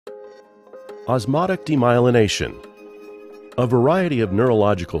Osmotic demyelination. A variety of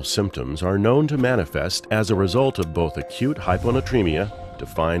neurological symptoms are known to manifest as a result of both acute hyponatremia,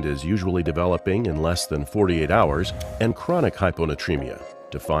 defined as usually developing in less than 48 hours, and chronic hyponatremia,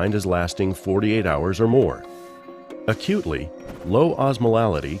 defined as lasting 48 hours or more. Acutely, low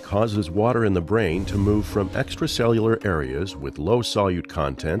osmolality causes water in the brain to move from extracellular areas with low solute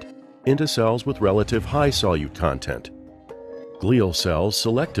content into cells with relative high solute content. Glial cells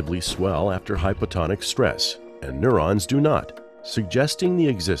selectively swell after hypotonic stress, and neurons do not, suggesting the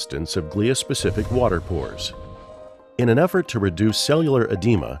existence of glia-specific water pores. In an effort to reduce cellular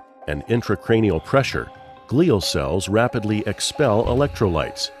edema and intracranial pressure, glial cells rapidly expel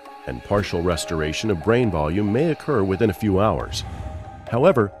electrolytes, and partial restoration of brain volume may occur within a few hours.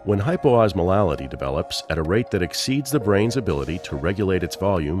 However, when hypoosmolality develops at a rate that exceeds the brain's ability to regulate its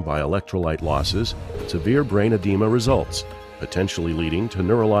volume by electrolyte losses, severe brain edema results, potentially leading to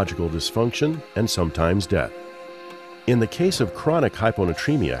neurological dysfunction and sometimes death. In the case of chronic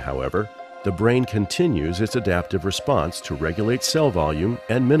hyponatremia, however, the brain continues its adaptive response to regulate cell volume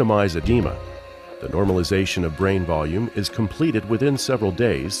and minimize edema. The normalization of brain volume is completed within several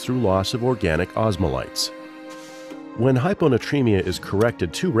days through loss of organic osmolytes. When hyponatremia is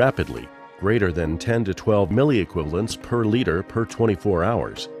corrected too rapidly, greater than 10 to 12 milliequivalents per liter per 24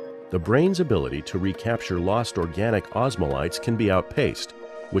 hours, the brain's ability to recapture lost organic osmolytes can be outpaced,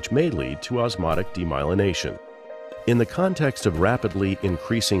 which may lead to osmotic demyelination. In the context of rapidly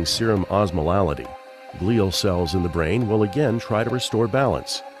increasing serum osmolality, glial cells in the brain will again try to restore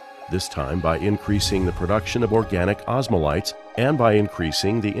balance, this time by increasing the production of organic osmolytes and by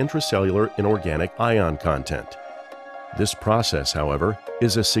increasing the intracellular inorganic ion content. This process, however,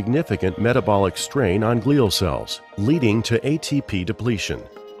 is a significant metabolic strain on glial cells, leading to ATP depletion.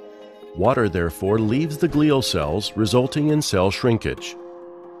 Water, therefore, leaves the glial cells, resulting in cell shrinkage.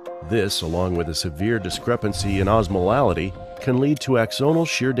 This, along with a severe discrepancy in osmolality, can lead to axonal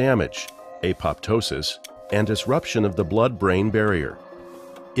shear damage, apoptosis, and disruption of the blood-brain barrier.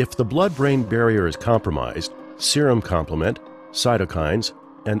 If the blood-brain barrier is compromised, serum complement, cytokines,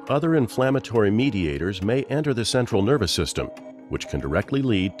 and other inflammatory mediators may enter the central nervous system, which can directly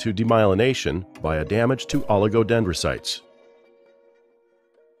lead to demyelination via damage to oligodendrocytes.